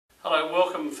Hello,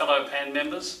 welcome fellow PAN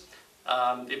members.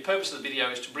 The purpose of the video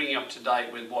is to bring you up to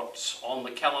date with what's on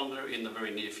the calendar in the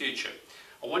very near future.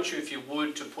 I want you, if you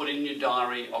would, to put in your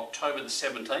diary October the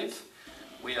 17th.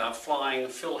 We are flying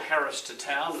Phil Harris to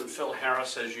town, and Phil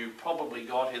Harris, as you probably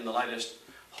got in the latest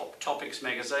Hot Topics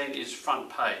magazine, is front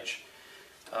page.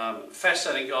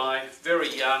 Fascinating guy,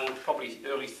 very young, probably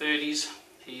early 30s.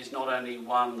 He's not only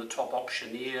won the top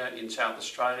auctioneer in South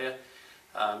Australia,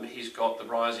 he's got the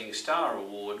Rising Star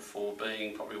Award for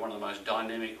being probably one of the most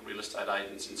dynamic real estate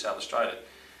agents in South Australia.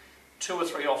 2 or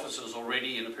 3 offices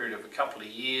already in a period of a couple of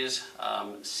years,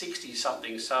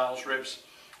 60-something sales reps,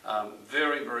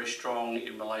 very, very strong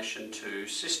in relation to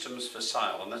systems for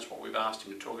sale, and that's what we've asked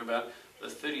him to talk about, the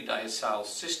 30-day sales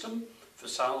system for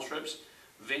sales reps,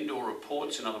 vendor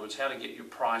reports, in other words, how to get your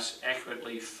price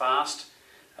accurately, fast,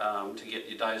 to get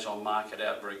your days on market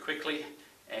out very quickly.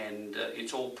 And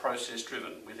it's all process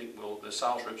driven. We think the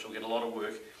sales reps will get a lot of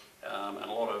work and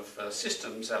a lot of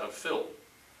systems out of Phil.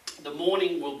 The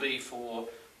morning will be for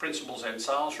principals and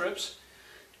sales reps.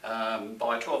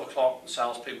 By 12 o'clock,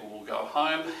 salespeople will go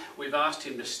home. We've asked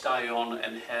him to stay on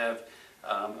and have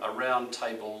a round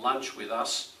table lunch with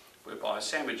us, whereby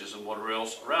sandwiches and whatever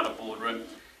else around a boardroom,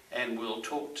 and we'll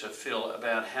talk to Phil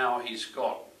about how he's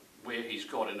got where he's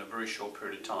got in a very short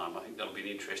period of time. I think that'll be an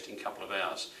interesting couple of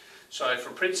hours. So for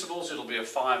principals, it'll be a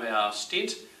 5-hour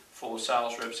stint. For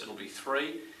sales reps, it'll be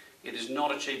 3. It is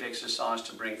not a cheap exercise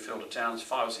to bring Phil to town. It's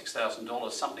 $5,000 or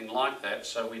 $6,000, something like that.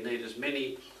 So we need as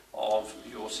many of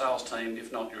your sales team,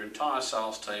 if not your entire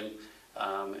sales team,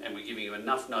 and we're giving you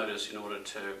enough notice in order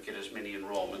to get as many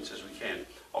enrolments as we can.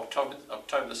 October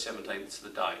the 17th is the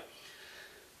day.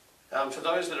 For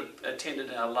those that have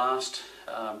attended our last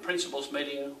principals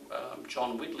meeting,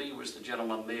 John Whitley was the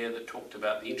gentleman there that talked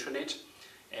about the intranet.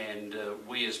 And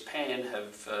we as PAN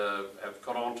have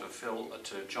got on to Phil,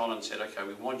 to John, and said, okay,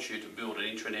 we want you to build an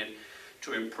intranet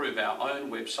to improve our own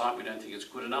website. We don't think it's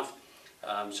good enough.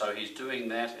 So he's doing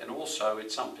that, and also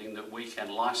it's something that we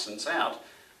can license out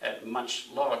at much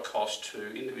lower cost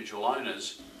to individual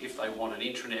owners if they want an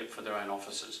intranet for their own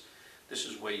offices. This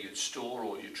is where you'd store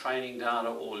all your training data,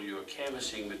 all your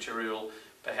canvassing material,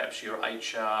 perhaps your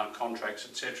HR, contracts,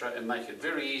 etc., and make it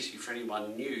very easy for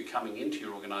anyone new coming into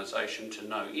your organisation to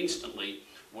know instantly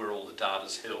where all the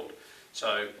data's held.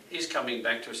 So he's coming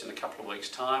back to us in a couple of weeks'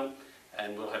 time,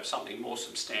 and we'll have something more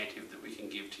substantive that we can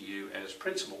give to you as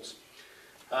principals.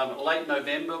 Late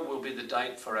November will be the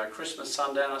date for our Christmas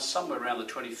sundowner, somewhere around the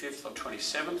 25th or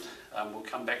 27th. We'll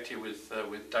come back to you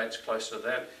with dates closer to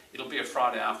that. It'll be a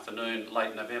Friday afternoon,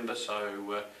 late November,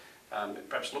 so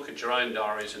perhaps look at your own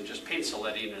diaries and just pencil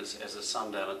that in as a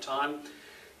sundowner time.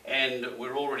 And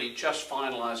we're already just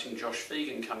finalising Josh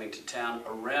Fegan coming to town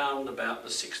around about the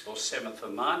 6th or 7th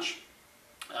of March.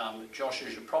 Josh,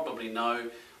 as you probably know,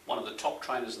 one of the top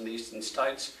trainers in the Eastern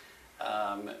States,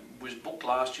 was booked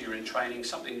last year in training,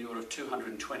 something in the order of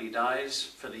 220 days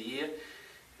for the year.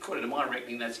 According to my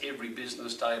reckoning, that's every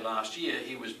business day last year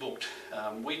he was booked.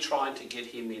 We tried to get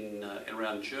him in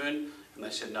around June, and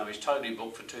they said no, he's totally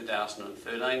booked for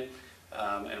 2013,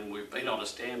 and we've been on a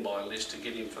standby list to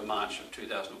get him for March of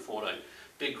 2014.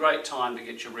 Be a great time to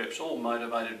get your reps all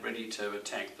motivated, ready to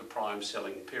attack the prime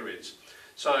selling periods.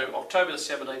 So October the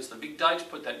 17th is the big date,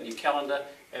 put that in your calendar,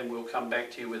 and we'll come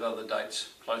back to you with other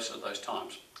dates closer to those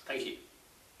times. Thank you.